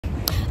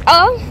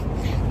Oh,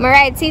 my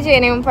right TJ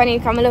and I'm funny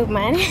come look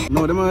man.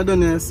 No, the man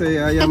done say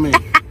I am me.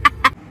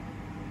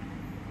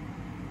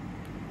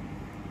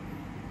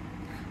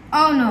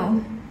 Oh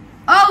no.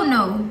 Oh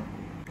no.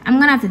 I'm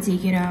gonna have to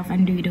take it off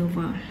and do it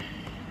over.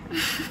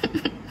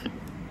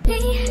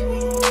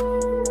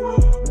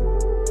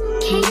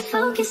 Can't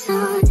focus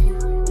on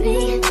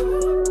me.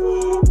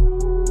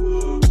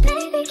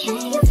 Baby, can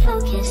you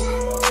focus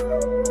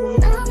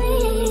on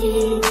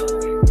me?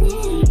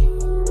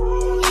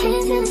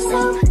 Hands in the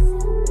soap.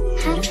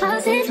 How the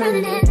faucet's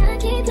running and I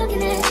keep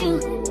looking at you.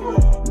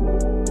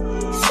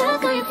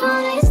 Stuck on your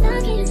phone, like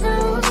stuck in your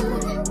zone.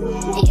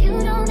 You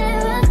don't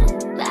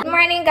ever. Good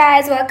morning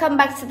guys, welcome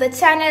back to the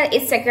channel.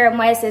 It's your girl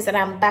Moyaspencersahs and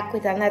I'm back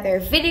with another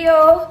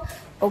video.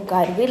 Oh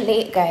god, we're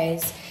late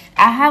guys.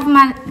 I have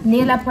my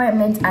nail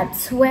appointment at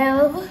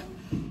 12.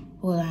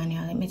 Hold on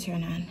y'all, let me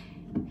turn on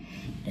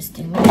this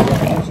thing.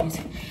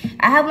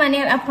 I have my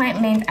nail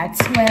appointment at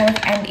 12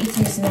 and it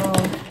is now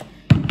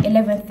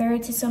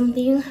 11:30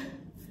 something.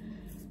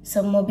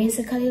 So I'm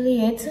basically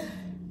late.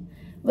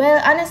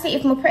 Well, honestly,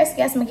 if my press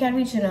gas I can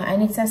reach, you know,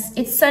 and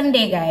it's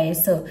Sunday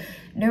guys, so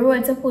the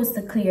road's supposed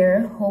to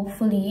clear,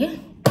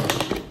 hopefully.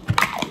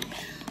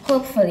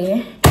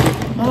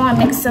 I want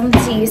to make some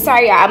tea.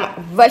 Sorry,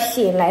 I'm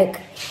rushing,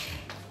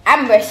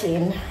 I'm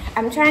rushing.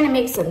 I'm trying to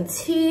make some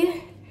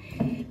tea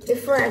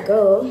before I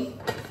go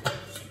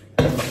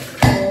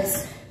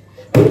because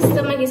my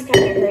stomach is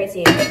kind of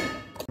hurting.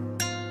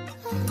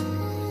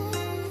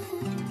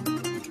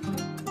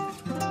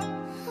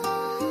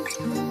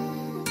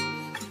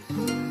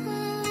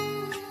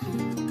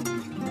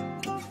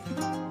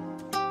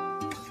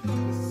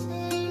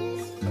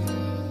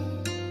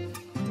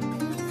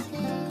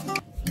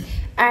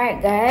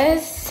 Alright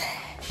guys,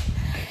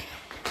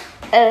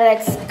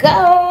 let's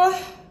go.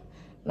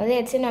 My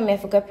lady, you know me, I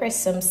forgot to press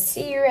some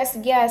serious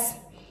gas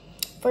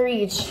for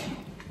reach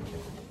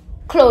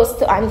close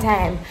to on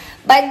time.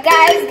 But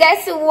guys,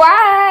 guess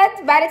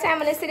what? By the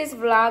time I see this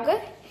vlog,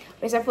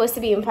 we're supposed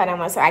to be in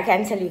Panama, so I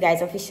can tell you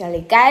guys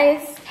officially.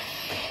 Guys,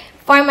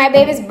 for my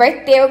baby's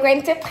birthday, we're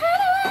going to Panama.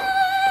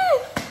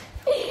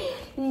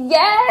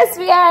 Yes,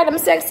 we are. I'm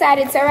so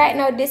excited. So right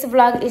now, this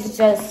vlog is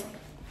just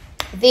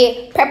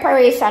the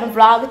preparation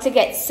vlog to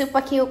get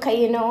super cute, cause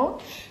you know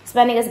it's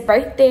my nigga's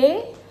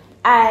birthday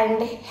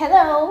and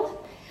hello,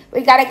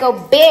 we gotta go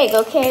big,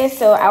 okay?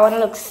 So I want to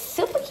look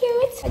super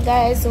cute.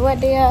 Guys, what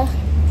they are,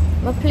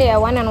 my player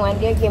one-on-one,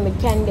 they give me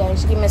candy and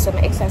she give me some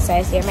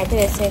exercise here. My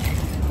player say,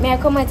 may I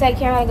come and take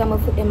care of them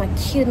and put them and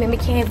kill me, I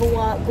can't even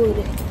walk good.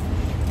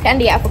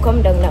 Candy, you have to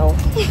come down now.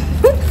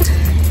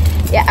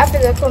 Yeah, after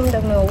they come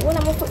down now, when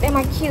I'm gonna put them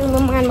and kill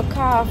me, man, my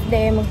car off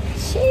them.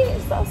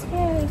 Jesus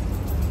Christ.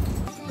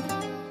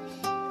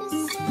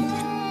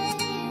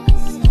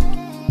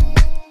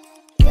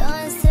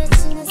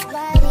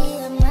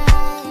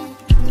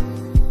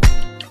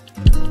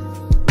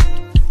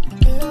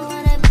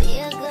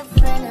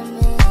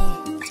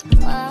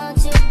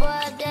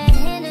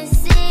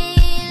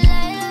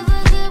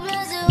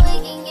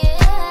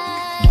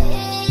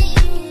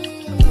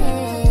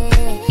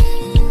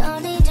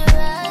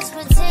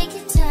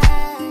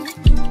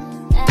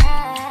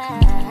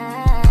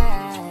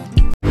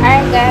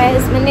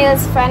 Guys, my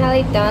nails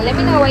finally done. Let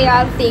me know what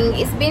y'all think.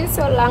 It's been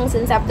so long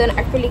since I've done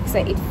acrylic, so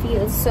it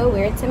feels so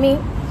weird to me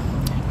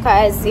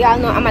because y'all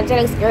know I'm a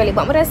jealous girly,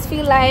 but I just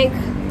feel like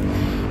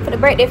for the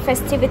birthday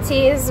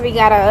festivities we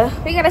gotta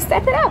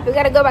step it up. We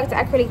gotta go back to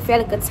acrylic for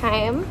a good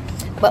time.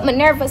 But I'm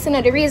nervous, you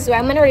know. The reason why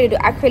I'm not ready to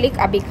do acrylic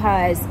are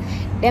because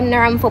them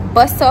nerve for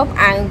bust up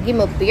and give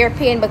me beer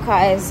pain,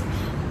 because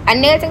a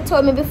nail tech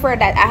told me before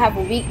that I have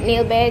weak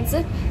nail beds.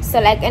 So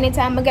like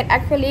anytime I get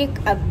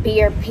acrylic, a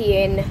beer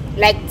pain,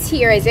 like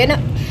tears, you know.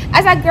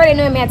 As a girl, you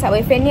know me, I thought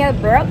if your nail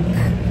broke,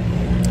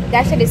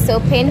 that shit is so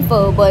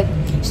painful. But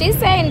she's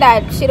saying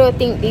that she don't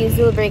think these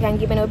will break and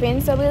give me no pain,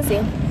 so we'll see.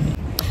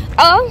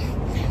 Oh,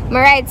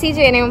 my right TJ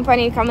and I'm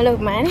funny come love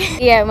man.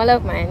 Yeah, my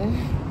love man.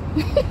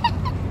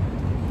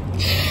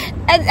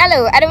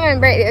 Hello, I don't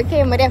remember it,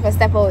 okay, I'm there for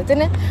step out, you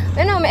know.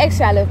 I know my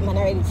extra love man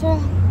already, sure.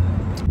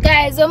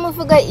 Guys, I'm gonna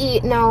forget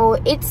eat now.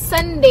 It's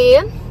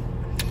Sunday.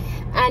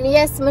 And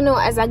yes, I know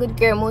as a good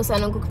girl, most I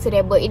don't cook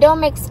today, but it don't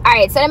make.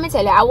 Alright, so let me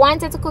tell you, I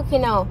wanted to cook, you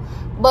know,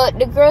 but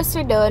the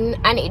grocery done,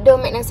 and it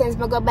don't make no sense.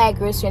 I go buy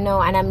grocery now,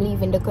 and I'm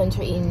leaving the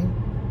country in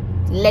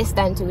less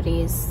than 2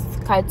 days.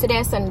 Cause today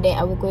is Sunday,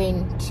 I will go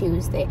in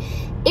Tuesday.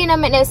 It don't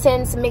make no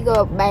sense. Me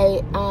go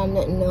buy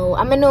no.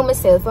 I'm gonna know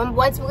myself.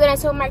 Once we're gonna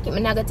supermarket,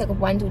 I'm not gonna take up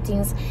 1-2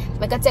 things.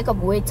 I can take up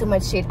way too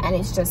much shit, and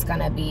it's just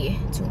gonna be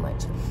too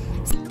much.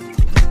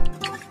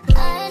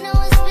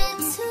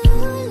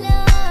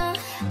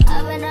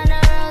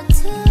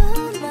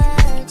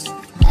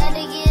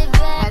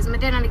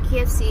 Then on the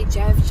KFC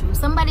drive-thru.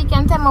 Somebody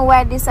can tell me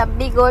why this a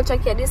big old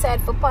truck here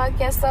decide for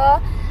podcast, so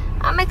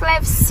I make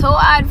life so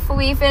hard for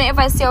we if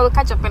I see how we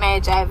catch up in a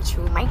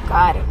drive-thru. My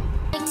god.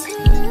 Can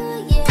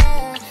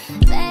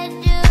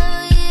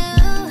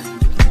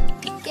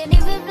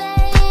you be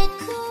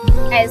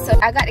cool? Guys, so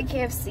I got the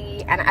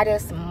KFC and I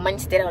just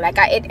munched it out. Like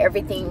I ate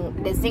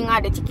everything, the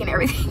zinger, the chicken,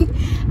 everything.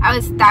 I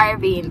was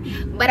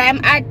starving. But I'm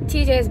at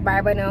TJ's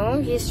barber now.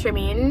 He's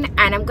trimming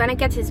and I'm gonna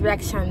get his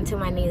reaction to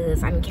my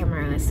nails on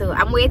camera. So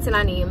I'm waiting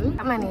on him.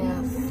 My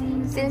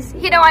nails. Since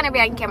he don't wanna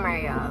be on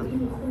camera, y'all.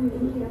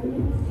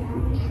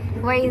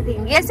 What do you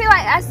think? You see what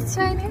I was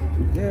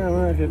showing? Yeah, I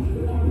like it.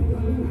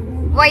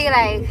 What you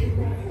like?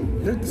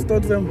 The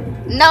studs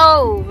them.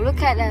 No,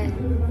 look at that.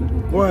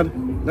 What?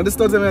 Now the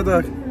studs them I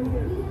talk.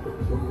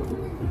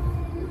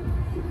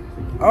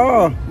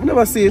 Oh, I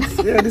never see it.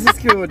 Yeah, this is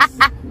cute.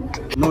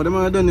 No, the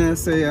man done here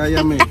say I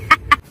am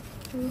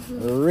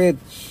rich.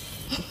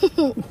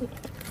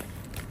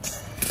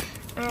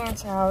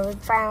 Alright, y'all, we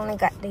finally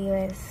got the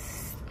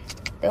US.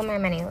 Do my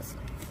nails.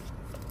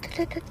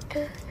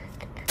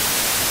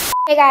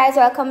 Hey guys,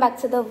 welcome back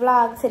to the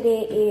vlog.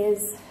 Today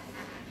is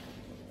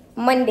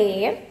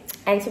Monday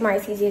and tomorrow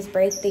is TJ's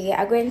birthday.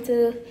 I'm going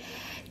to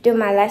do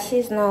my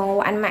lashes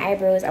now and my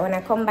eyebrows, and when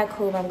I come back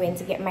home I'm going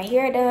to get my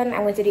hair done.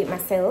 I'm going to do it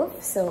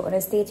myself, so gonna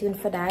stay tuned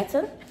for that.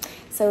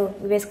 So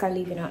we're basically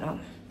leaving out now.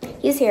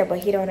 He's here but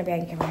he don't want to be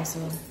on camera.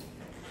 So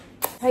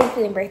how you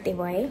feeling, birthday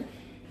boy?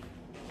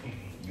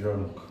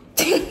 Drunk.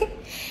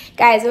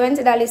 Guys, we went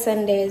to Dolly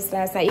Sundays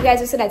last night. You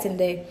guys will see that in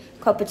the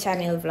couple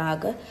channel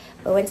vlog.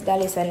 We went to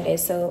Dolly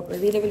Sundays, so we're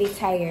really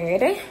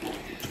tired,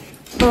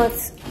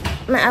 but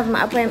I have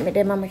my appointment with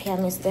them and I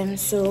can't miss them,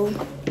 so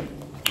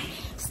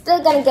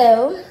still gonna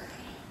go.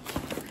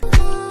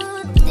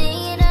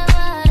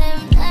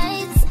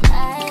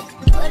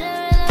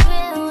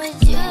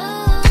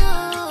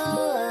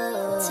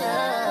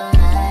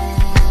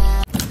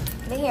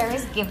 The hair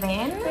is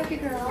given. Thank you,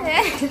 girl.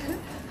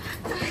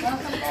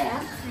 Welcome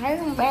back.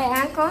 Welcome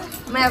back, Uncle.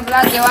 My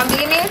vlog, you want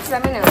me in it?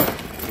 Let me know.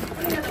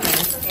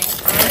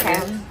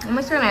 Okay. I'm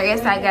just gonna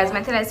get that, guys.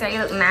 My tailor said you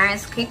look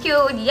nice, cute,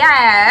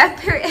 yeah.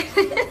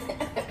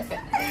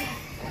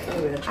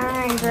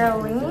 Alright,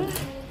 girl.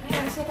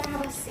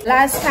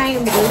 Last time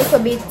it was a little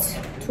bit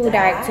too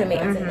dark to me.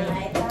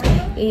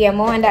 Yeah,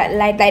 more on that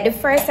light. Like the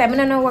first time, I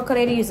don't know what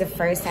color they use the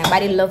first time,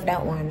 but I love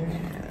that one.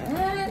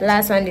 The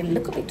last one did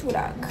look a bit too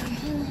dark.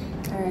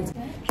 Alright.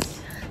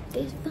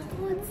 These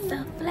thoughts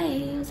of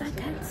flames, I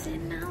can't see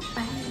no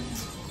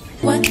face.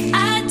 What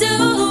I do,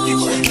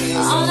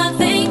 all I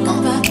think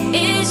about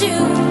is you.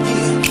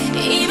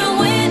 Even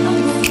when I'm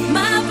with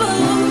my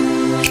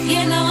boo,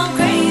 you know I'm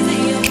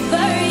crazy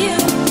over you.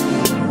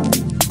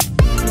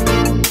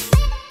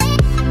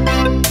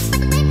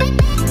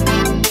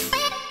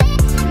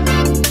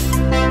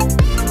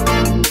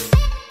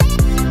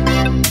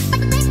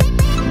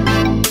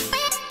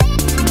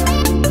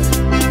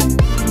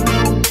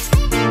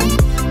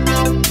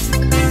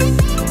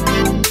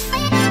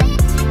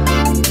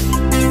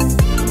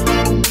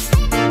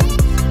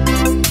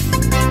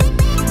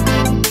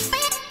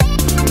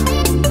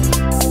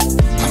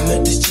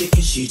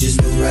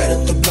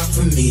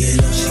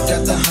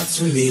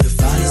 For me, the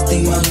finest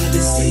thing my hood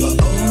has seen.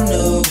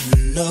 Oh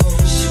no,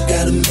 she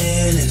got a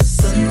man and a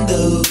son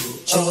though.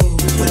 Oh,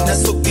 but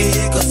that's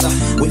okay, cause I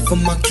wait for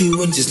my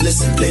cue and just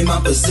listen, play my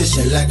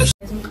position like a.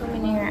 I'm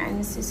coming here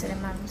and see them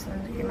have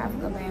sunscream. I have to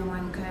go buy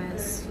one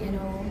because, you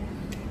know,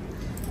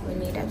 we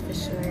need that for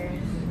sure.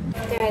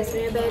 Guys,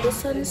 we're buy the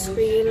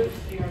sunscreen.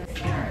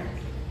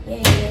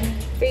 Yeah,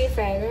 free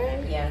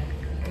fiber. Yeah.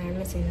 I'm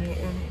missing it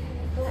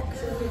now.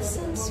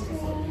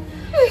 Sunscreen.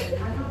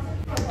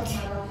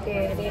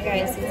 There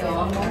guys,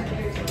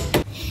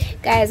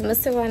 guys,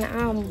 Mr. One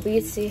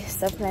beauty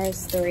supply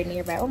store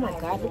nearby. Oh my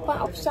god, look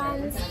what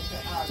options.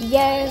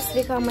 Yes,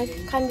 because my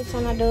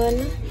conditioner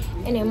done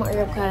and then my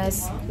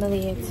because no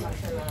late.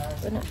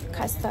 We're not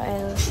castor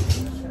oil.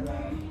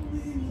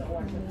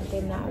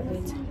 They're not of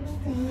it.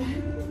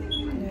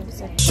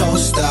 Show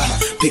star,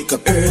 pick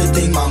up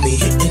everything, mommy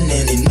hitting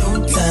and in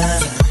no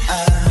time.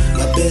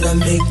 I better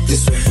make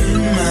this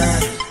one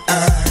mine.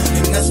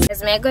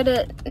 Yes, may I go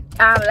to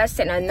let's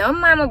say no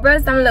mama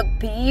bros don't look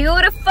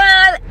beautiful.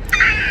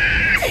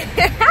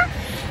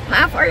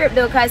 My for you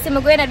though, cause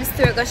I'm going to the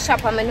store go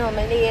shop and I know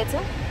my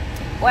later.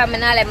 Why I'm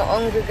not like my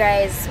hungry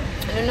guys.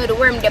 I don't know the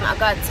worm them I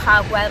got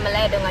talk while I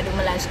lie down and do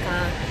my lash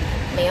cause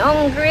me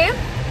hungry.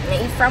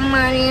 I eat from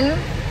morning.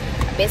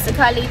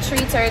 Basically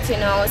 3:30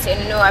 now, so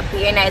you know I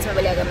pay nice my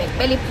belly I make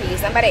belly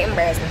please. Nobody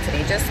embarrass me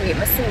today, just wait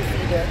my soul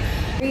video.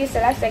 So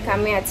last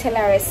time I tell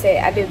her I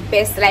said I do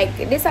best like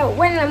this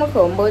when I'm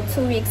home about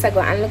 2 weeks ago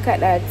and look at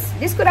that.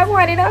 This could have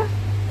gone, you know.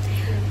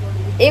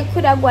 It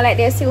could have gone like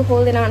they're still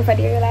holding on for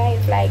their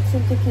life, like 2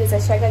 years. I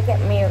try to get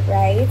me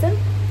right.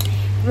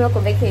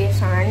 Local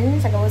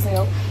vacation, so I was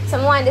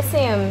someone the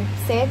same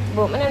set,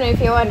 but I don't know if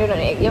you want to do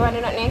it. You want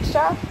to do it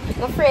extra?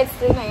 I'm afraid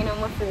still, you know,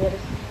 I'm afraid.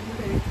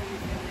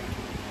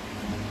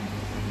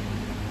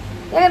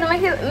 You're gonna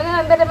make it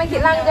better make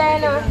it longer,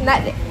 you know.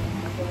 Not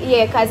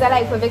yeah, because I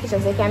like for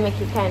vacations, they can make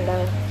it kind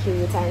of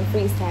cute and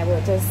freestyle,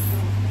 but just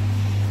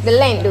the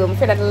length, though. I'm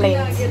afraid of the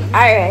length.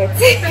 Alright.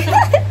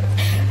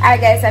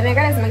 Alright, guys, so I'm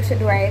going to make sure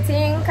do right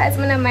thing because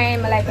I don't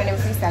mind, I like when I'm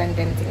freestyle and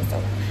them things. So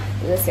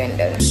Listen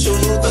then. Sure,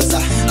 cause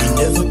I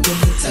never been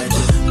the type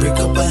to break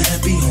up a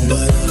happy home.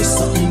 But there's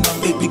something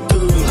about baby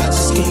girl, I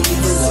just can't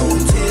leave alone.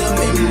 Tell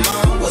me,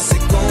 mom, what's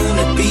it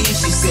gonna be?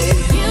 She said,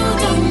 You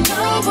don't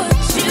know what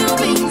you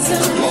mean to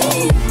me.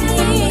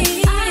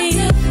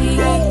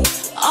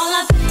 All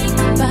I think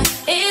about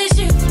is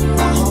you.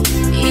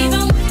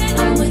 Even when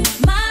I'm with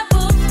my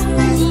boo,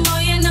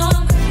 boy, you know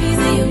I'm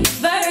crazy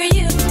over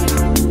you.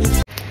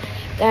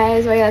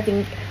 Guys, what y'all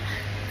think?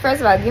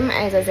 First of all, give my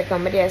eyes a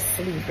second, but they're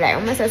asleep. Like,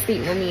 almost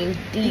asleep, I mean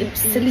deep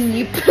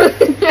sleep. But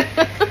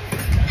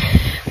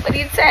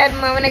it's sad,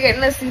 man, when I get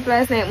no sleep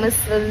last night, I must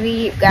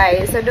sleep,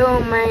 guys. So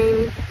don't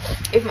mind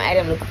if my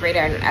item look pretty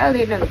or not. I'll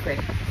leave them look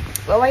pretty.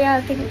 But what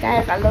y'all think,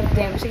 guys? I love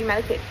them. She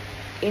might look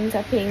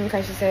into pink,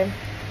 because she said,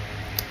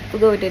 we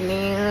go with the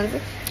nails.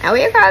 And what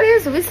you call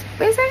this?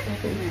 Wispy?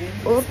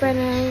 Open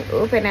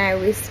eye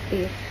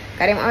wispy.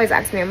 Because them always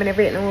ask me, I'm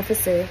never know what to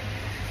say.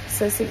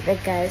 So sweet,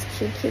 that guys.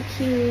 Cute.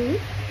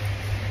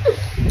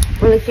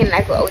 We're looking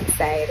like we're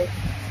outside.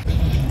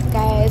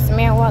 Guys,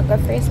 may I walk the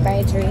first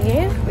by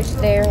Dre, which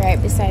they're right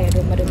beside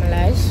the Mother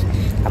Malash.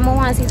 I'm gonna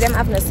want to see them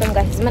have no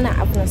sunglasses. I'm not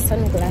have no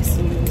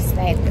sunglasses.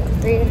 Like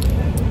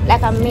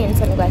I mean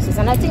sunglasses.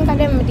 And I think of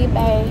them they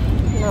buy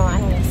no, I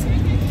don't know.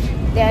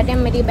 They are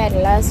them they buy the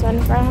last one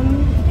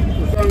from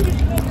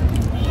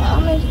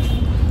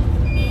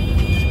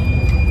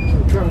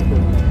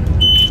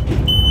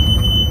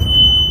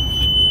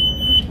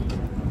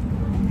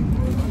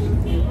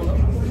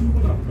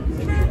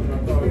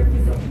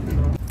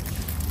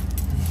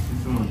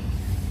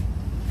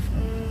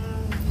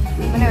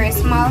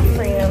small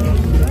frame.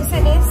 Look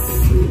at this.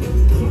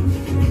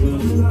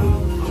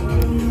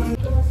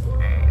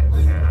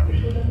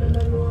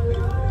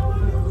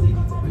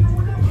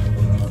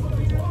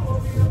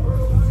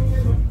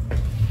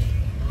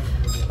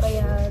 Oh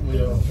yeah,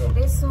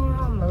 this one I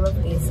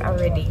love this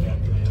already.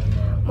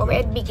 My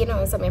head big, you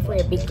know, so I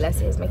wear big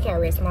glasses. I can't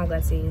wear small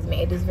glasses. My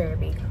head is very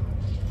big.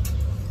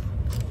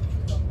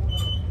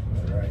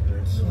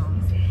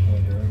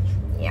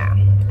 Yeah,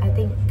 I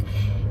think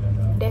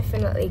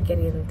definitely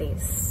getting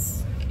this.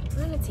 I'm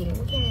gonna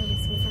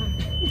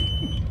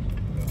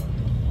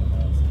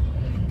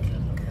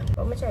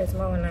I'm gonna try the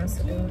small one now.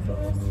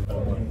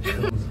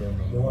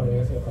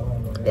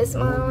 This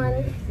small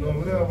one. I'm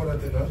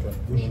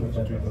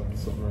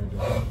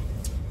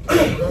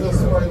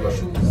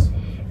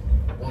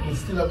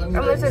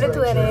gonna do the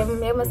two of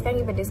them. You must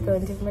give a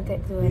discount if I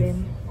take two of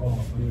them.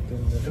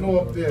 Two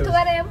of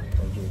them?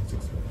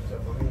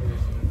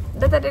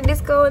 That are the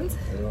discount?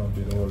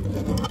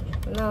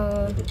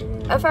 No.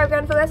 A $5 for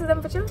glasses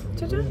and for you?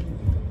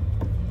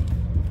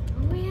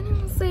 Oh, you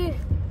know, see. I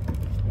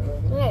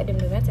like them,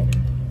 do I take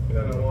them?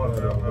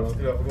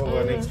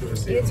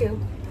 You too.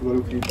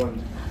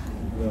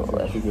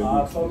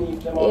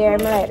 Yeah, I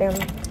like them.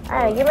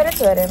 Alright, give me the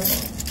two of them.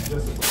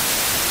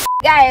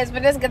 Guys,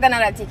 but just get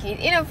another ticket.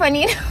 You know,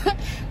 funny.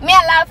 Me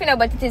I laughing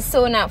about it is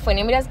so not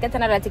funny. Me just get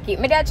another ticket.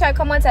 Me I try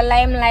come out to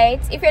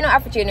Limelight. If you're not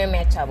African, you know me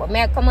I try. But me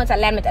I come out to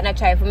Limelight and I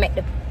try to make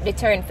the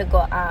turn to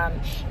go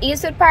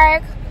Eastwood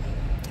Park.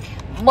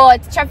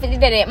 But traffic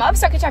did it. I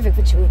obstruct traffic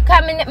for you.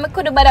 Cause me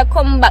could have better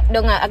come back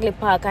down at Ugly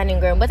Park and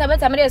ground. But I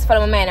just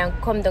follow my mind and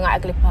come down at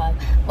Ugly Park.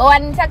 But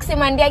when taxi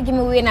man there give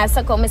me way and I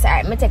suck up, I say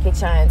alright, me take a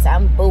chance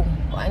and boom.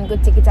 And go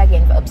take it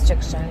again for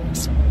obstruction.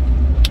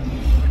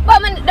 But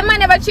the man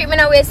never treat me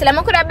no way, so I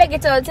could have begged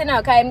it out, you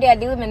know, because I'm there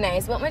deal with me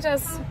nice. But me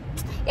just,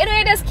 you know,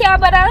 you just care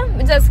about that.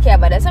 Me just care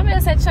about that. So I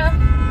just said, sure,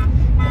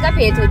 I can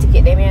pay 2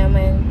 tickets, them, yeah,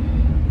 man.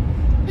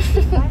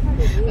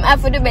 I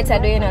have to do better,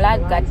 though, you know,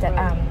 like got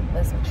I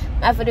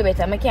have to do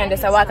better. I can't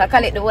just walk. I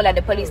collect the whole of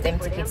the police them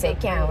tickets, so it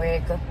can't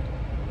work.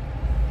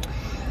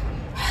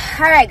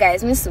 Alright,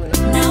 guys, me soon.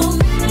 No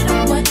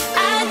matter what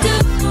I do,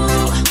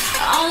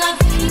 all I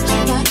think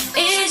about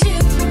is you.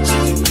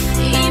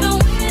 Even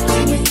when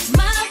I'm with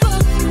my boo,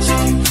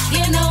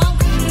 you know I'm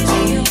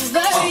crazy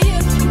over you.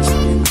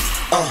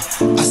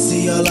 I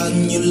see all out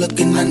and you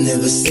looking, I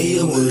never say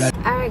a word.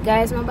 Alright,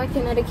 guys, I'm back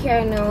in the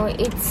car now.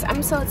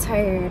 I'm so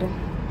tired.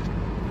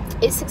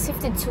 It's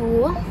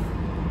 6:52.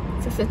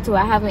 6:52.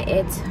 I haven't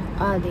ate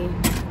all day.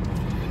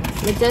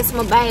 I just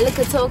buy a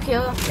little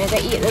Tokyo. I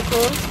eat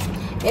little.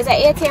 There's an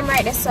ATM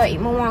right there, so I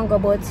want to go,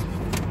 but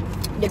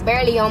the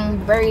barely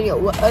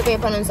okay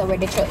pronounce over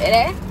the truck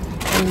there.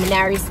 And I'm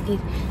not risky.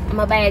 I'm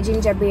gonna buy a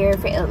ginger beer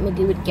for help me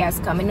deal with gas.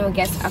 Cause I know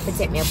gas have to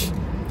take me up.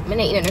 I'm not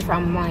eating it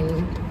from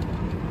morning,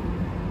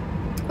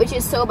 which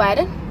is so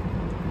bad.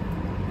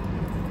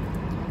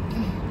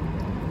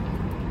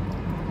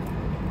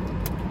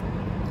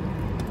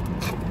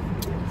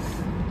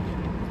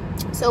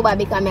 So bad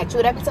because I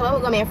chewed up so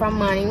we go from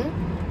morning.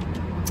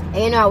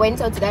 And you know I went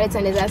out to that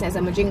and last night, so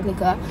I'm a drink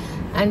liquor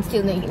and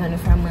still not eating on it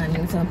from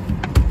morning. So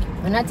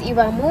I'm not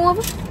even move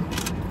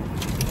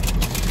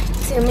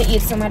till me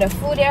eat some other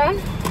food there.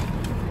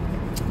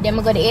 Then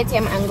I go to the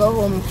ATM and go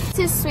home. This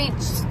is sweet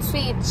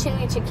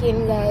chili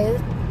chicken, guys.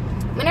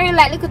 I don't really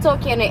like little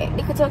Tokyo.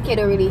 Little Tokyo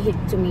don't really hit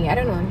to me. I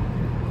don't know.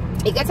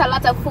 It gets a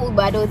lot of food,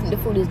 but I don't think the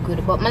food is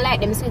good. But I like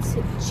them sweet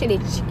chili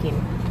chicken.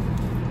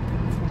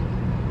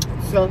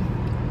 So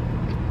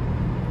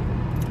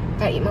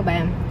I eat my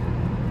bam.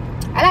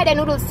 I like the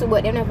noodles too,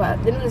 but the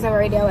noodles are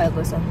already a while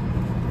ago, so.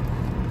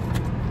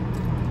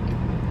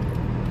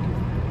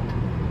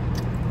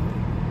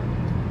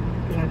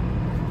 Yeah.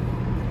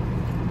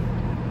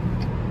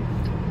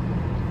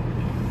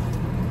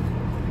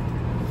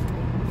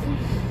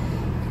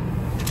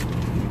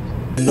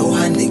 Know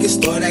how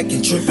niggas start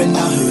acting trippin'. I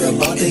heard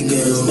about the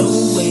girls.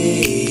 No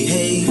way,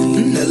 hey,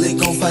 Nelly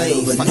gon' fight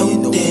over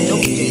no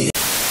day.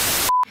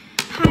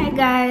 Hi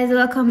guys,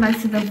 welcome back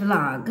to the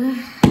vlog.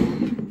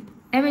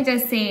 Let me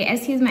just say,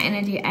 excuse my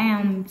energy, I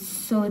am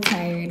so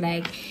tired.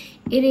 Like,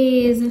 it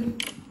is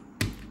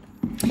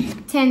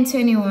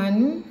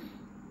 10:21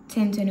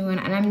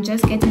 and I'm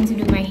just getting to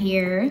do my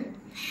hair.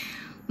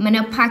 I'm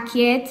gonna pack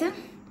yet.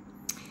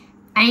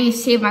 I ain't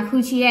shaved my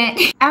coochie yet.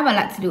 I have a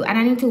lot to do and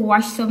I need to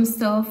wash some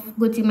stuff.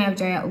 Good thing I have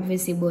dryer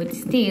obviously, but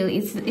still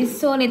it's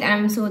so late and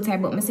I'm so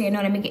tired. But I'm saying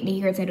no, let me get the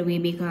hair out of the way,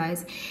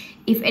 because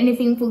if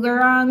anything will go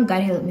wrong,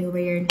 God help me over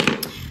here.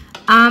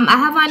 I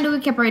have on the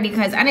wig cap already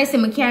because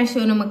honestly I can't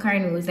show no my car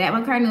nose. Like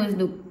my car nose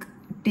look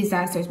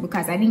disastrous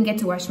because I didn't get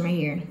to wash my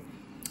hair.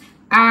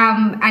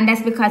 And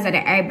that's because of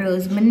the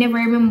eyebrows. I never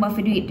remember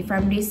to do it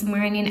from this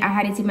morning. I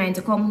had it in mind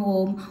to come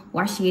home,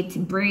 wash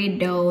it, braid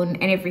down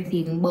and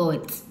everything,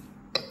 but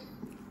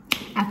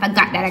I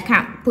forgot that I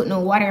can't put no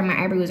water in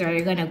my eyebrows or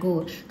they're gonna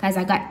go because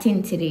I got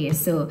tint today.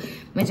 So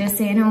I just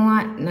say, you know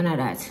what, none of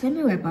that. Let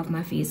me wipe off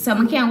my face. So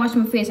I can't wash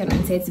my face and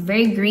so it's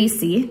very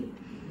greasy.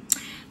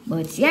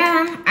 But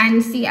yeah,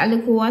 and see a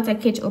little water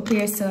catch up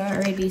here so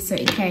already, so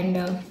it kind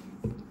of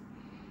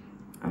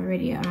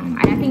already and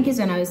I think it's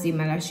when I was doing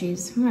my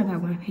lashes. I'm gonna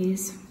wipe my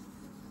face.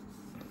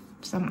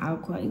 Some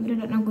alcohol, even though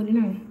that's not good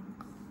enough.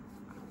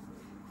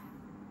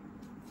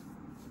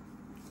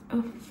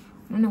 Oh,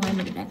 I don't know why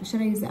I did that. Should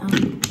I use the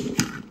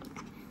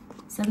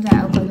sometimes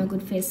alcohol no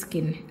good for your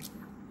skin.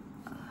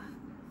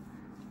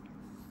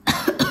 I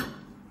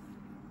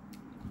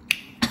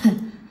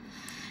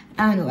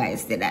don't know why I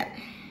did that.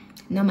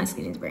 Now my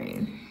skin is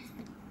burning.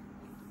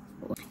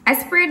 I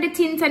sprayed the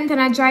tint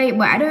and I dry it,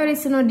 but I don't really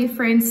see no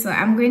difference, so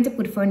I'm going to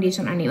put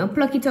foundation on it. I'll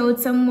pluck it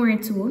out some more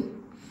too.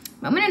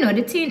 But I'm gonna know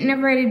the tint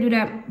never really do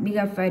that big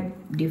of a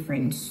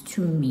difference to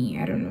me.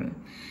 I don't know.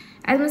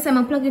 As I said, I'm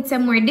gonna plug it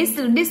somewhere. This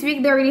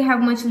week don't really have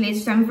much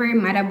lace, so I'm very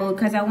mad about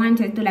because I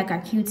wanted to like a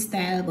cute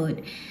style, but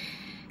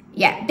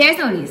yeah, there's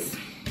no lace.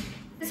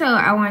 So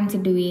I want to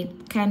do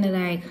it kind of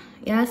like,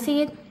 y'all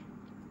see it?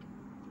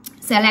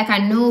 So like a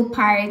no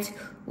part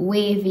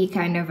wavy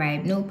kind of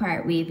vibe, no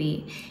part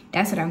wavy.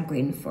 That's what I'm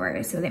going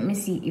for. So let me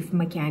see if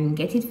I can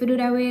get it to do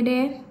that way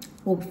there.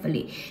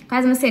 Hopefully,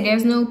 because I said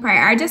there's no part,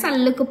 or just a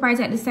little part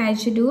at the side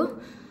should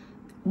do,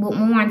 but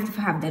I want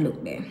to have the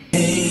look there.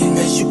 Hey,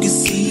 as you can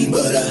see,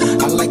 but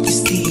I like your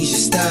steez, your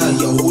style,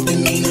 your whole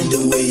demeanor,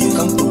 the way you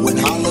come through and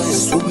holler and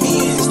swoop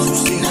me in. To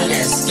see now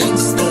that's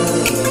gangsta,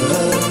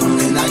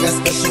 and I got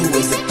special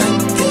ways to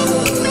thank you.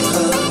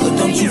 But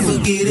don't you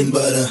forget it,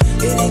 but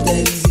it ain't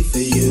that easy for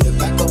you to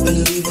back up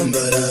and leave them.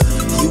 But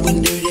you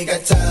and Dirty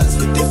got ties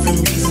for different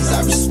reasons.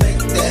 I respect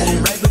that. And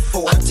right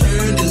before I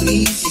turned to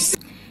leave, she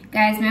said,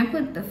 guys, may I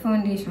put the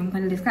foundation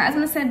on this? Because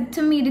as I said,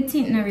 to me the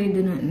tint not really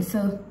do nothing.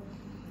 So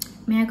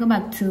may I go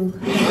back to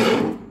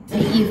the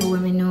evil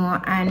women know,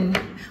 and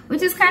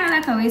which is kind of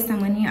like a waste of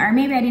money, or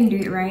maybe I didn't do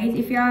it right.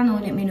 If y'all know,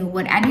 let me know.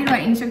 But I did what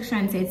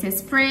instructions said. It says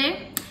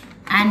spray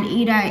and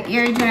either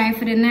air dry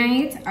for the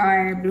night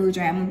or blow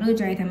dry. I'm gonna blow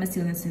dry it, I'm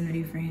still not seeing no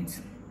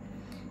difference.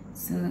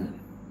 So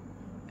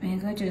I'm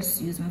gonna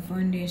just use my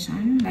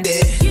foundation. Like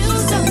You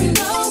don't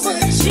know what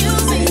you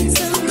mean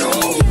to me.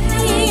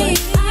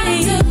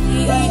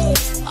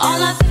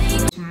 All I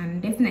think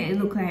and definitely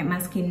look like my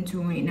skin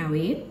tone in a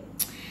way.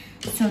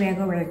 So we are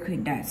gonna work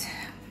with that.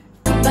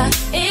 about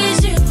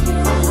is you.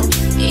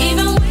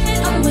 Even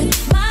when I'm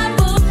with my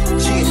boo,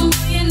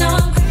 you know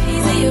I'm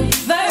crazy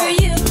over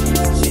you.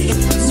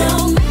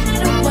 No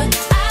matter what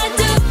I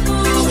do,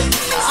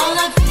 all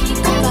I think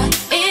about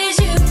is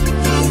you.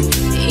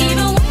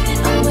 Even when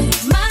I'm with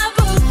my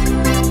boo,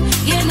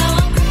 you know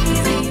I'm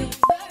crazy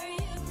over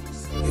you.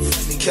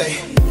 okay.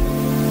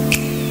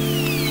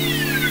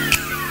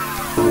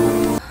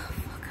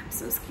 I'm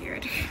so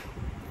scared.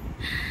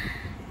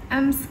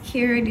 I'm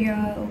scared,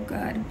 y'all. Oh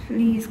God,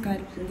 please,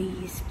 God,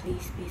 please,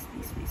 please, please,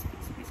 please, please,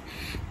 please, please.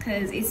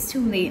 Cause it's too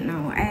late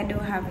now. I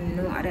don't have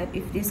no other.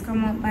 If this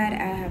come out bad,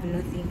 I have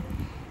nothing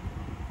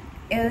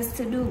else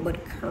to do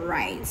but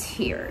cry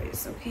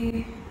tears.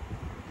 Okay.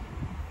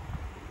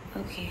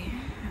 Okay.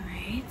 All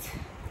right.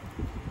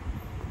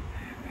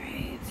 All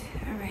right.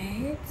 All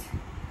right.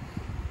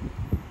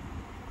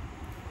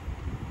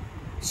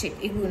 Shit,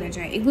 it gonna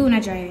dry. It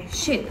gonna dry.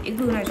 Shit, it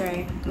gonna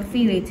dry. I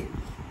feel it.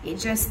 It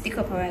just stick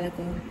up a while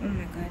ago. Oh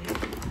my God.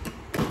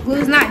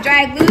 Glue's not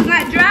dry. Glue's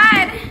not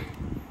dried.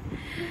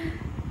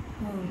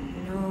 Oh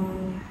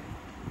no.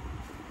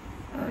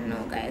 Oh no,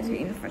 guys,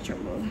 we're in for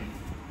trouble.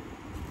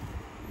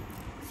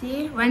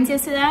 See, once you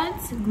see that,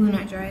 glue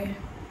not dry.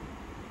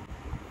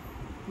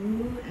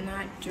 Glue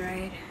not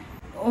dried.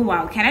 Oh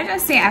wow, can I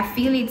just say I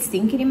feel it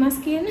stinking in my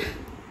skin?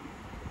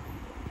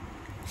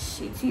 Shit.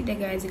 See the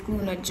guys, the glue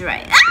not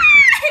dry. Ah!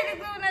 The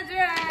glue not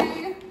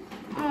dry.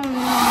 Oh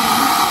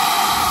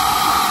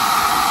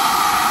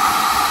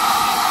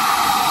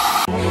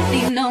no.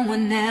 Need no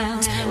one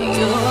else.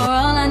 You're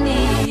all I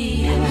need.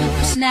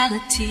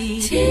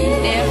 Personality,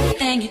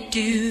 everything you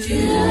do.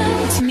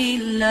 It's me,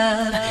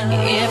 love,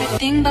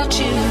 everything about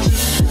you.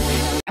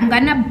 I'm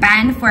gonna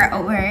ban for an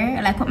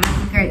hour, like what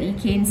my girl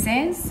Eken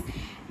says,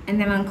 and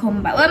then I'll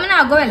come back. Well, I'm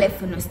not going left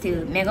for no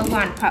still. I'm gonna go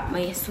and pack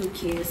my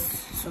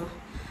suitcase, so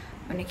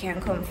when I can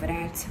come for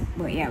that.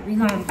 But yeah, we're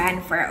gonna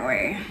ban for an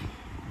hour.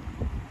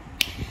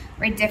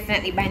 We're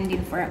definitely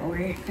banding for an hour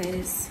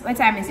because what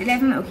time is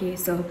 11? Okay,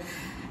 so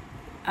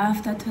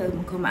after 12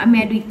 I'm come. I'm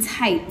gonna do it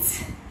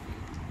tight.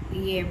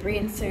 Yeah,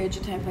 brain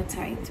surgery type of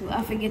tight too.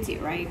 I forget it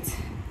right.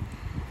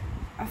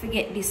 I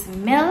forget this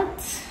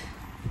melt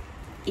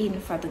in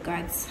for the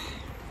gods.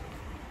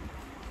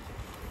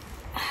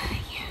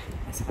 Yeah,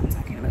 that's what I'm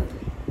talking about.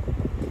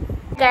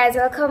 Guys,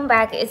 welcome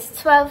back. It's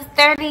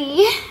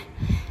 12:30.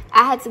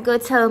 I had to go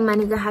tell my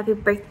nigga happy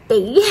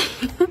birthday.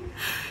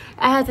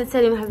 I had to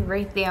tell him happy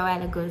birthday a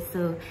while ago,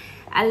 so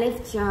I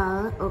left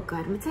y'all. Oh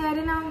god, I'm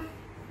tired now.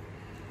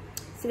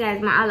 So guys,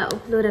 my Allah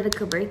uploaded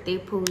a birthday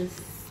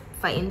post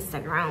for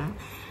Instagram.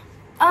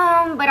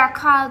 But I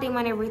called him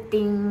and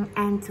everything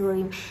and told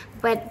him,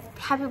 but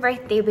happy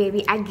birthday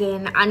baby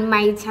again on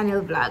my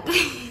channel vlog.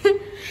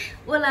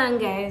 Hold on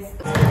guys.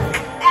 Look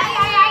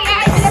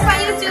on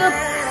YouTube.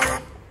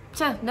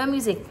 Sure, no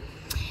music.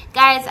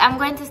 Guys, I'm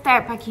going to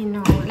start packing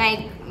now. Like,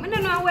 I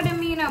don't know what I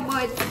mean,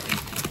 but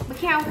we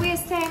can't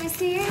waste time, you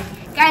see.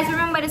 Guys,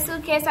 remember the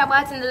suitcase I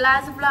bought in the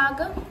last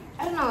vlog?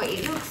 I don't know,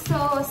 it looks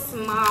so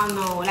small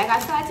now. Like I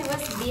thought it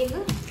was big,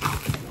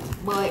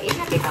 but it's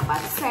not big up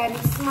outside.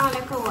 It's small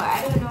like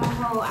I don't know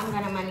how I'm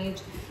gonna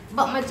manage.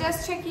 But I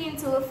just checked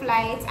into a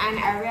flight and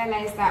I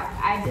realized that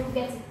I do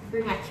get to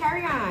bring a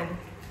carry-on,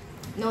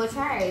 no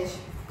charge.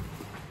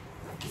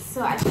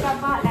 So I should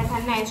have bought like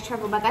a nice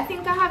travel bag. I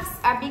think I have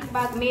a big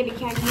bag maybe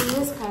can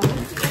use and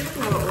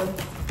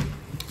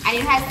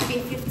it has to be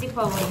 50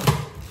 pounds.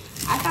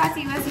 I thought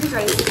it was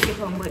usually 50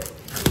 pounds, but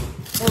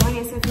the one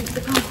is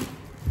 50 pounds.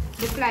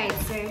 The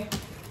flights are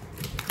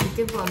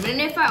 50 pounds. And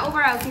if I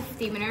overall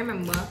 50, I don't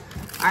remember,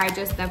 or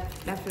just the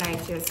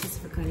flight here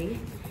specifically.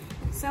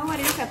 So what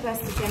is the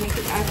plastic to make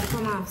it hard to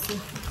come off? So.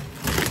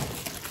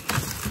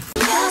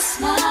 Your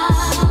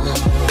smile,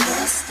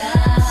 your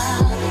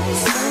style,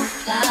 so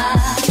fly.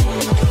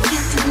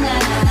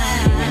 Tonight, I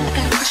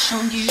got a crush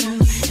on you,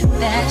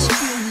 that's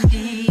true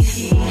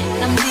indeed.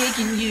 I'm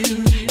digging you,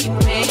 you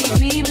make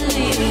me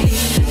believe.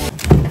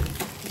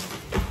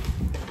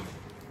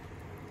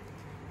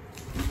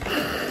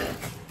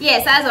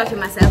 Yes, I was watching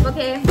myself,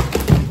 okay?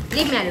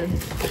 Leave me alone.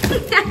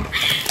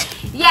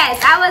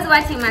 Yes, I was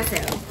watching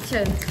myself.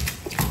 Sure.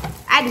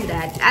 I do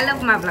that. I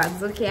love my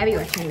vlogs, okay? I be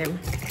watching them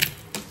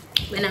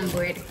when I'm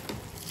bored.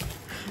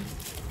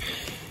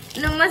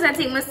 No, must I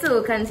take my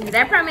soul content.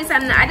 I promise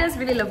I'm not. I just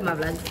really love my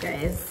vlogs,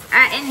 guys.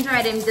 I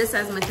enjoy them just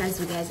as much as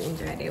you guys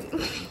enjoy them.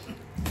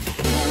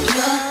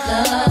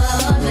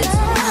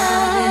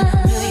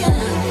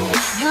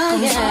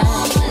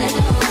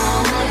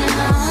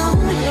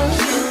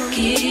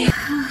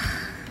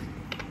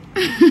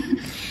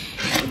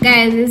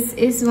 Guys,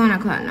 it's 1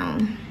 o'clock now.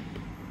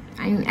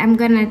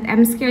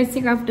 I'm scared to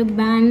take off the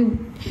band,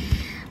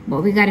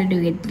 but we gotta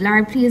do it.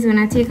 Lord, please, when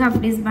I take off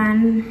this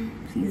band,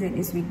 please let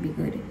this week be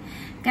good.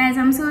 Guys,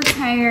 I'm so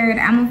tired.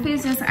 I'm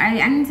just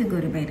I need to go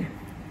to bed.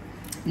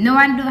 No,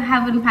 I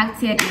haven't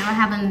packed yet. No, I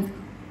haven't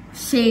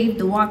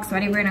shaved, waxed,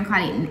 whatever you wanna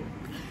call it.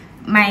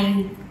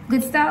 My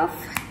good stuff.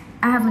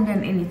 I haven't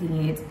done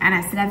anything yet, and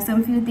I still have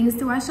some few things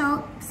to wash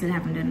out. Still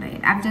haven't done that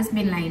yet. I've just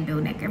been lying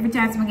down. Like every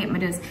chance I get,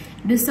 just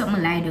do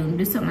something, lie down,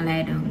 do something,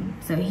 lie down.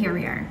 So here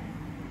we are.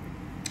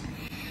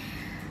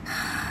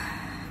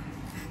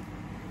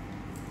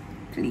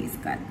 Please,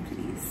 God,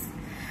 please,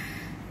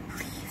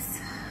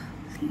 please,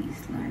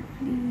 please, Lord,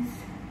 please.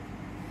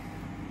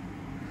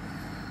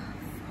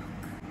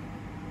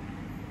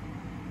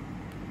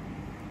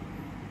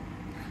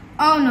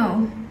 Oh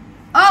no!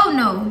 Oh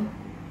no!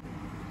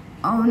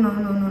 Oh no,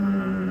 no, no, no,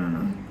 no, no,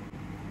 no.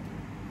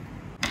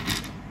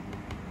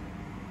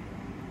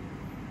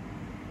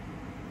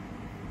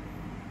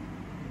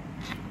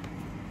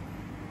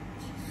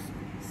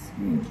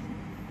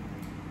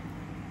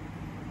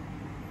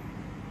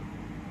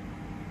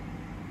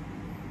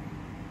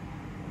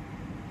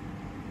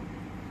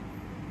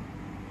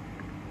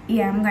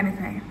 Yeah, I'm gonna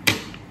cry.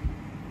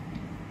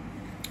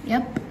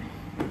 Yep.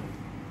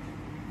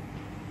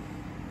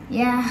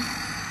 Yeah,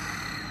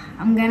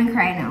 I'm gonna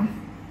cry now.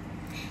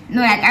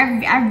 No, like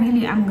I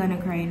really am gonna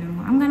cry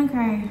now. I'm gonna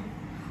cry.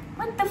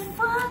 What the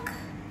fuck?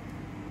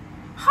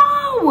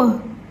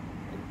 How?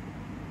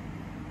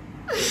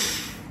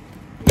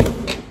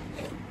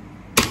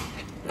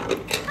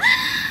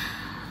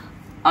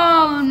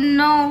 Oh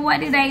no,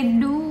 what did I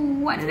do?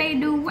 What did I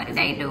do? What did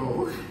I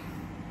do?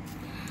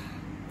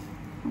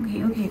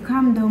 Okay, okay,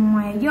 calm down,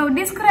 Moya. Yo,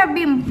 this could have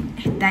been,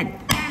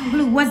 that damn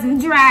glue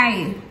wasn't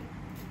dry.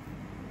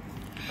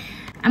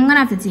 I'm gonna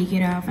have to take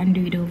it off and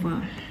do it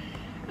over.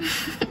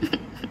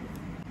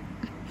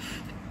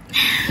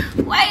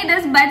 Why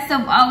does bad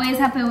stuff always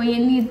happen when you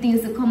need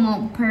things to come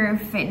out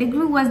perfect? The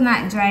glue was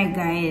not dry,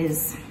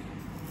 guys.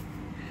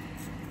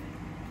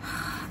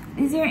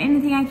 Is there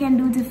anything I can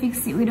do to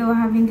fix it without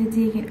having to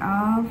take it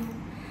off?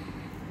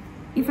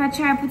 If I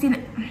try putting...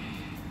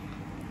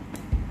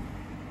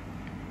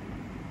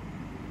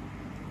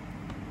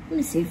 Let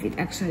me see if it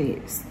actually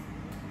is.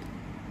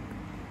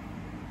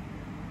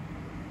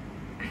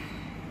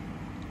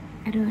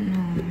 I don't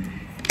know.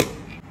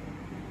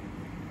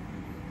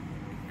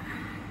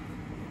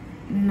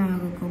 No,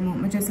 I'll come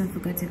out. I just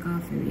forgot to take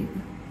off the wig.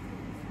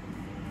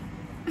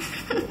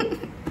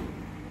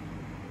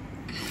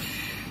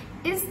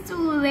 It's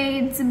too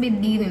late to be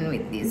dealing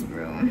with this,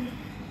 bro.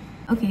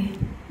 Okay.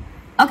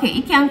 Okay,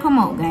 it can come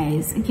out,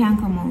 guys. It can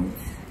come out.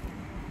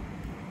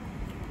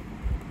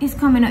 It's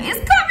coming out. It's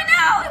coming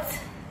out!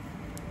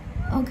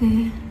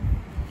 Okay.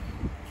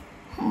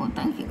 Oh,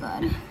 thank you,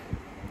 God.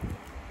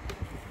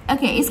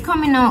 Okay, it's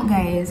coming out,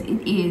 guys.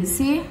 It is.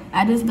 See?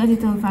 I just got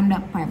it out from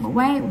that part. But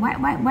why,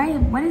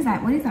 what is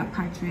that? What is that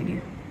part right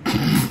there?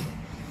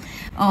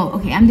 Oh,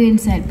 okay. I'm doing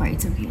side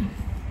parts. Okay.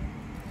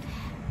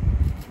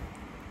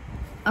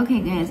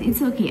 Okay, guys.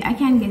 It's okay. I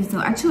can get it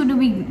out. Actually,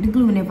 the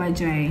glue never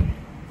dry.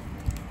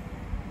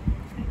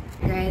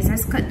 Guys,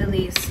 let's cut the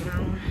lace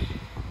now.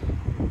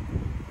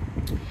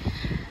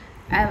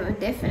 I would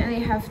definitely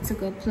have to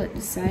go put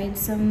the side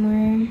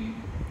somewhere.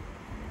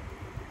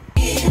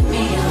 Give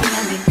me a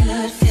really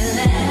good feeling.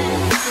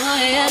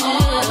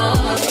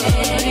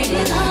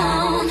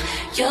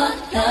 Your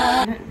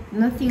love.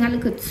 Nothing a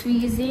little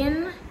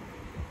tweezing.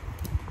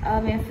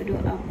 All I have to do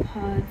a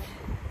part.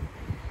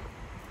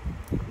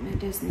 I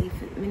just need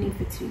to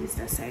tweeze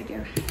that side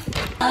here.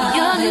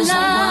 Your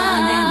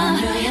love,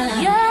 it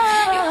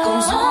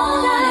goes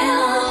on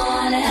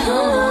and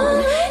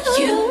on.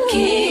 You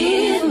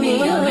give me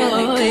a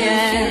really good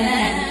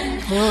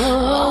feeling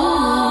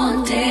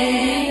all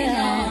day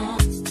long.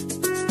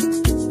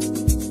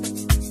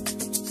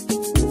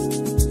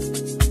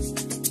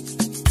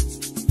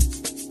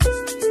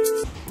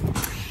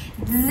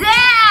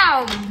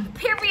 Damn!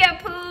 Period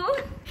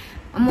poo.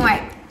 I'm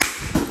white.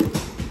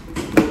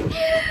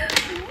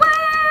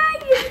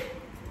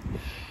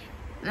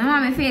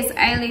 My face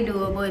highly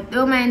do, but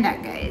don't mind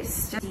that,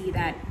 guys. Just see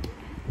that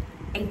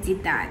I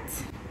did that.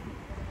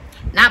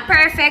 Not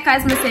perfect,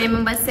 as I say,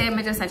 remember saying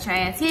I just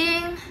try a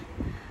thing,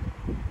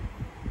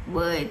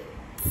 but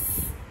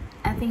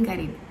I think I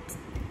did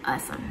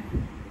awesome.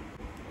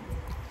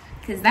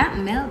 Cause that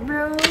melt,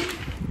 bro.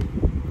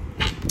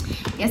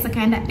 Yes, I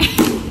kinda.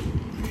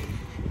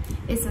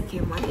 It's okay,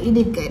 man. You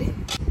did good,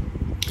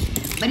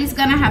 but it's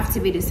gonna have to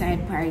be the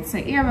side part. So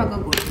here we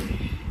go.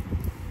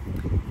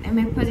 Let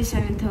me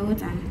position it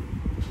out and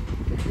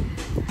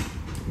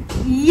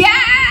yeah!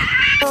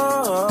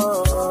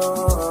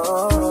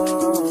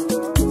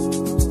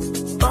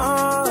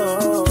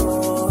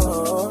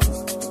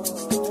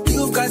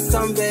 You've got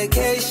some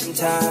vacation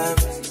time.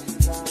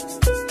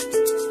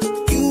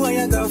 You and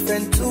your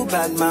girlfriend, too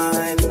bad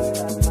mind.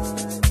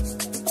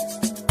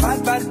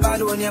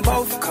 Bad when you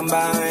both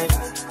combine.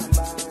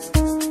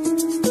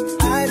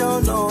 I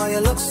don't know why you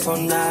look so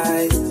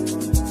nice.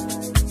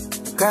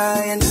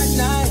 Girl, you're not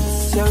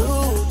nice, you're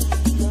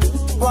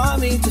rude.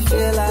 Want me to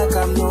feel like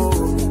I'm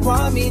new.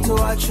 Want me to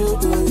watch you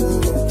do.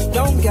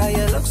 Don't get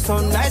you look so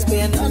nice, but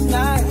you're not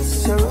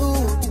nice, you're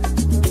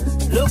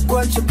rude. Look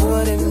what you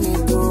put in me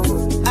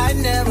through. I'd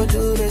never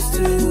do this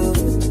to you.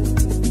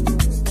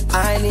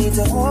 I need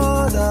to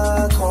hold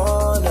a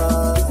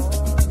corner,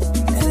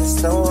 and it's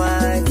so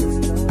right.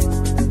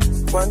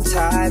 One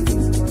time,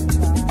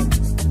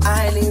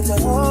 I need to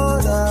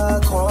hold a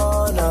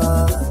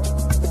corner,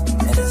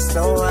 and it's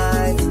so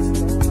right.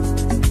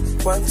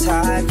 One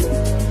time.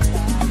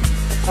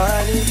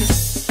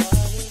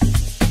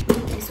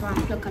 This one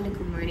pluck a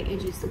little more, the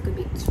edges look a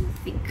bit too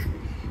thick.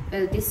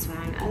 Well, this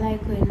one I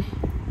like when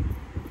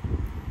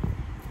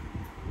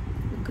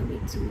look a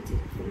bit too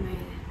thick for my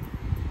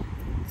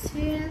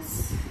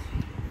tears.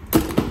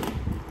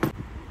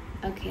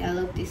 Okay, I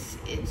love this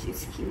edge,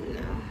 it's cute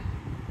now.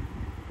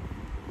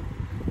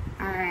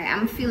 Alright,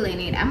 I'm feeling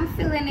it.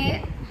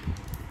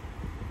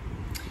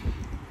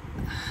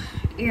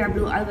 Here,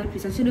 blue Albert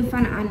piece. I should have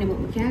found it on there, but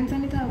we can't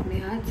turn it off, my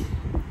heart.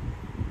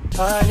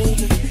 I need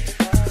you.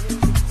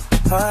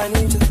 I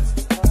need you.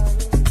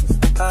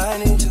 I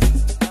need you.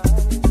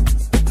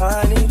 I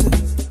need you.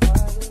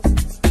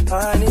 I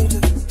need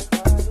you.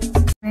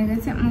 I'm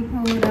gonna take my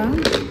powder.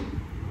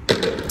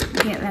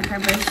 Get like a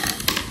brush,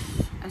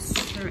 a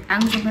straight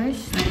angle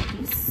brush like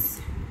this.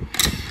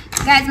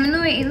 Guys, I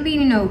know it's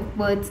leaning out,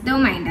 but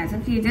don't mind that,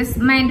 okay? Just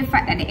mind the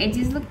fact that the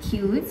edges look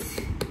cute.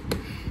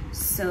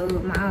 So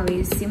I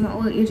always see my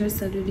old edges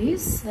to do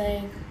this,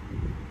 like.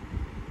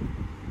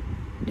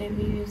 Then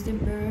we use the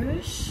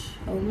brush.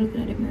 Oh, I'm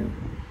looking at the mirror.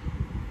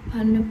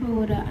 Pan the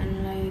powder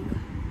and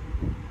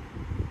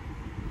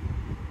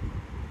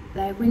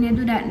like when you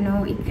do that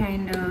now, it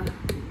kinda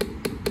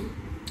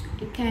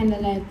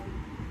like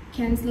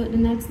cancel out the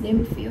knots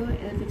them for you.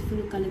 It'll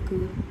look a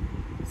little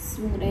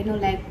smooth. I know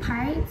like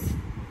parts.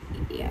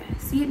 Yeah,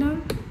 see it now?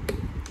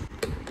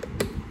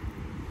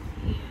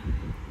 Yeah.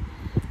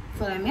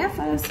 Follow me, I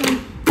follow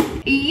some.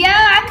 Yeah,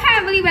 I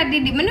can't believe I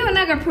did it. I know I'm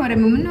not gonna proud of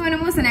me. I know when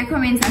most in the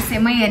comments I say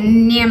my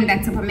name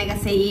that up and I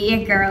say,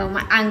 yeah girl,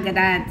 my anger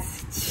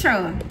that's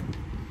sure.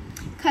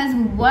 Cause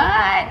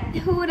what?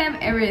 Who would have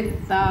ever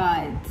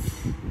thought?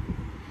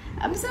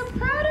 I'm so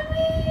proud of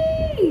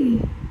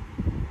me.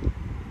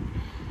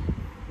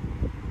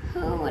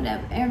 Who would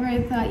have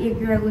ever thought your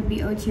girl would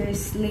be out here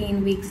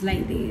slaying wigs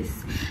like this?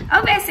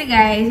 Obviously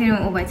guys, you know,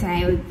 over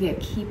time we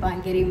keep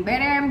on getting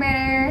better and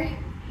better.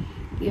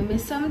 Give me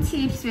some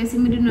tips, especially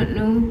me do not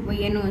know, but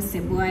you know, say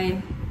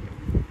boy,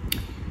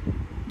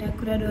 that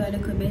could have done a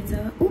little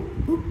better.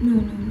 Oop,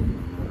 no.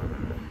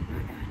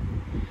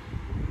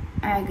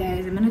 Alright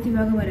guys, I'm not even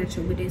going to go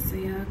about with this, so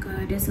yeah,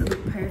 God, this will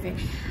look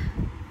perfect.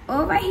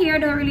 Over here,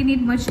 don't really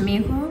need much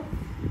makeup.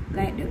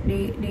 Like,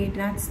 the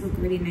dots look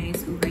really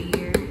nice over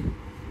here.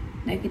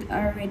 Like, it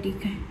already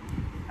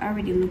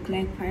look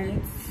like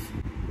parts.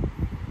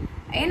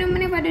 You know, I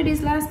never do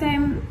this last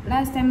time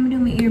I do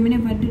my hair, I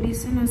never do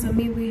this, you know, so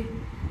maybe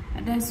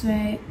that's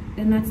why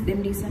the knots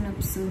them this one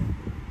up, so.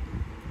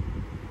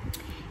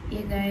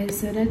 Yeah guys,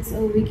 so that's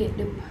how we get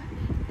the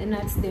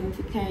knots them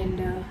to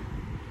kinda,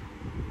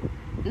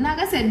 not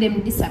gonna say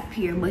them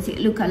disappear, but it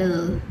look a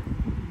little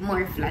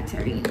more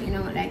flattering, you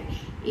know, like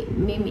it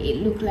made it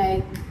look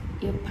like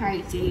your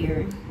part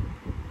here.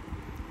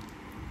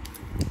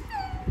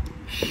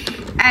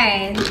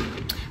 Alright,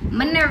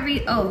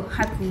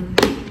 happy.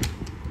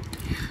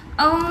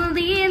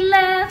 Only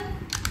love.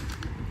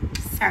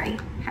 Sorry,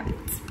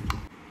 habits.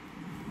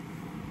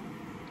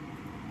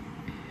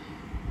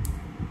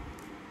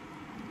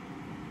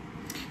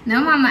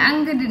 No mama,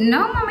 I'm good.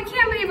 No mama,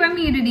 can't believe I'm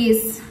here to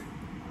this.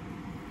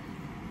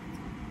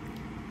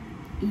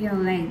 Yo,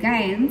 like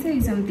guys, let me tell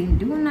you something.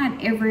 Do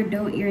not ever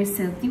doubt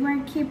yourself. You are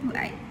capable.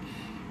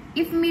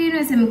 If me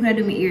didn't say I could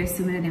do my ears,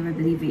 so I never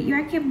believe it. You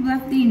are capable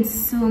of doing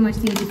so much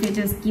things if you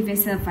just give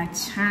yourself a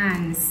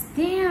chance.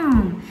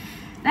 Damn.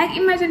 Like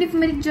imagine if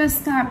me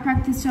just start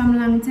practice from a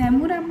long time.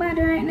 Would I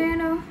bother right now, you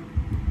know?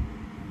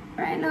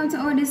 Right now to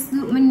all this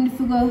look, I need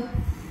to go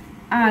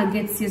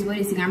get serious about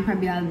this thing and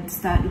probably I'll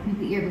start looking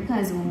for ear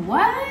because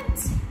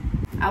what?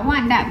 I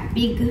want that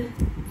big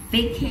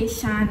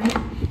vacation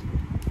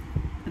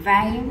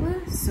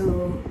vibe,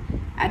 so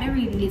I don't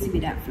really need to be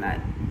that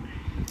flat.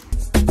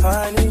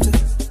 I need you.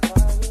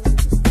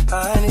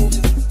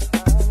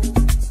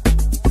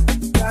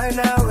 Right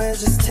now we're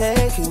just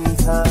taking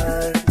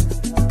time.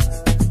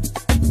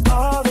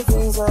 All the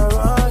things are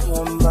on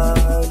your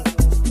mind.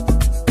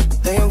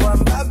 They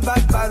want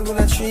bad when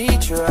I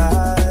treat you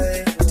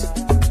right.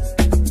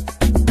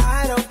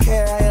 I don't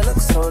care how you look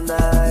so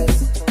nice.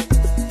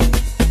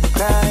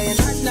 Crying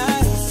at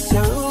night,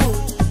 you're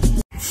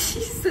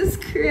Jesus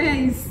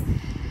Christ.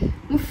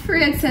 I'm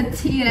afraid to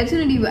tell you. I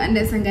don't even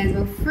understand guys.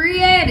 I'm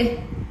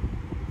afraid.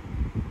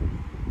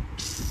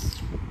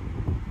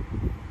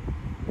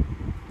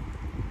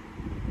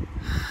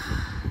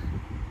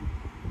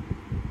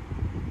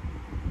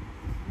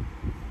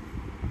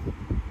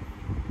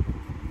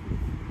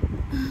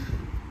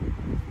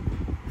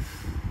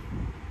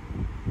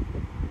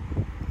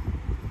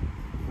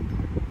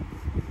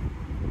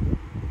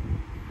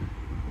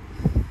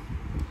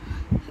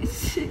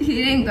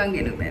 It ain't gonna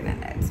get no better than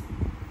that.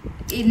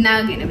 It's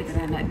not getting better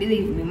than that.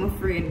 Believe me, I'm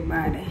afraid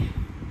about it.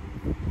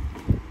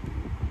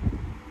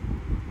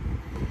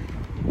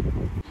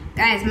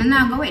 Guys, I'm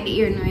not going with the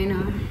ear now, you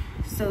know.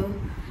 So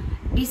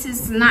this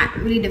is not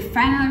really the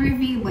final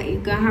review, but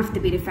it's gonna have to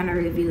be the final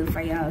review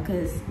for y'all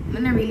because I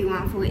don't really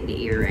want to with the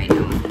ear right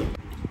now.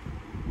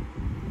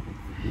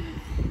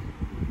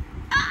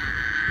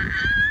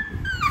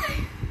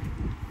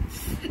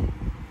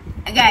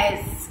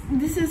 Guys,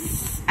 this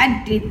is,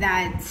 I did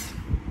that.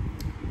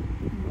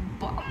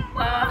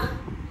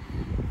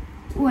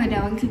 Oh,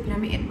 that one clipping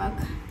on my head back.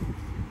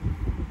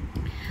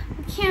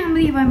 I can't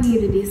believe I'm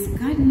here to this.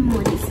 God no,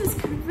 this is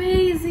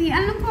crazy.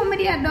 And look how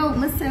many I doubt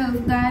myself,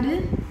 God.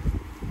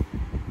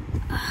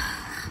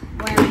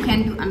 Boy, we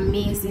can do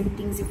amazing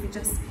things if we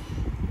just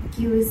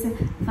give yourself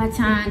a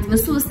chance. We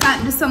should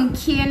start do some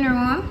cane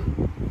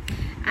room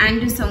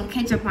and do some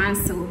ketchup and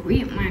so.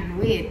 Wait man,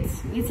 wait.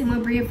 You see my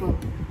brave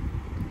up.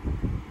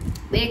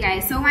 Wait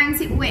guys, so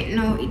once it wet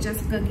now, it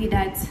just gonna get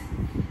that,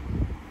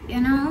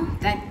 you know,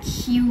 that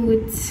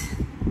cute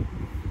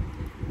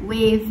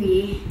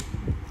wavy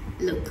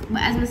look.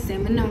 But as I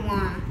said, I don't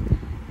want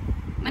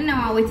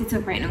to wet it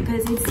up right now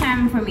because it's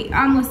time for me,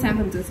 almost time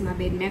for me to go to my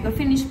bed. I'm gonna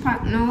finish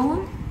pack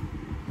now.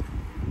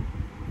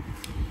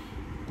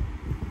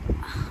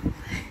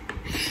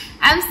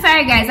 I'm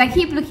sorry guys, I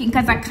keep looking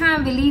because I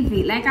can't believe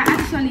it. Like I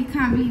actually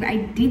can't believe I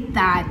did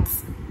that.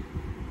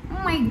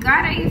 Oh my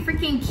god, are you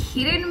freaking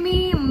kidding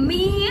me?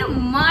 Me,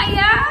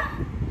 Maya?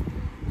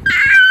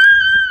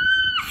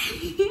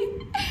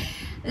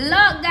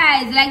 Look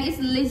guys, like it's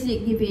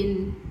legit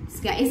giving, it's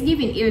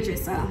giving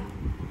hairdresser.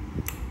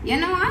 You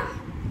know what?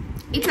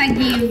 It's a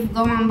give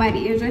go on by the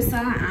hairdresser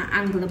and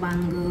angle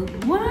bangle.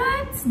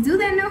 What? Do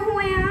they know who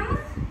I am?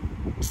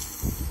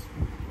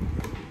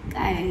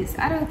 Guys, guys.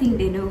 I don't think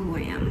they know who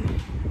I am.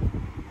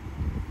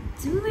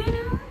 Do they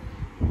know?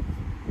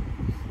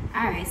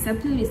 Alright, so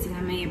play this thing.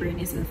 I'm gonna bring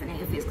this one in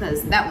your face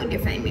because that would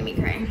definitely make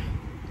me cry.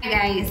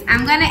 Guys,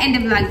 I'm gonna end the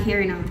vlog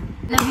here now.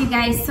 Love you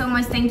guys so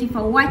much. Thank you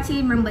for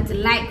watching. Remember to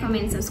like,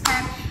 comment,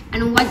 subscribe,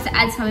 and watch the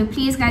ads for me.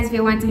 Please guys, if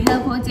you want to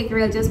help out your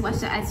girl, just watch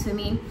the ads for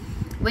me.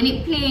 When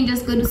it playing,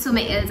 just go do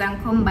something else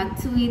and come back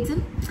to it.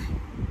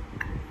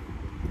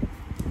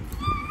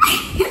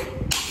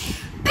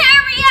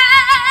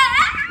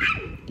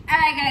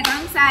 Alright guys,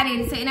 I'm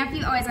excited. So in a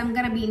few hours I'm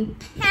gonna be in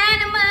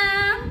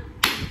Panama.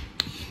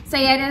 So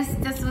yeah,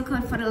 just look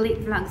out for the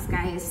late vlogs,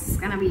 guys. It's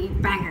gonna be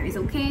bangers,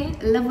 okay?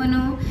 Love you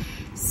know.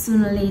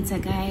 Sooner or later,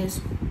 guys.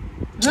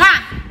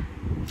 Mwah!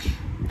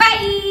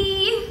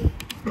 Bye!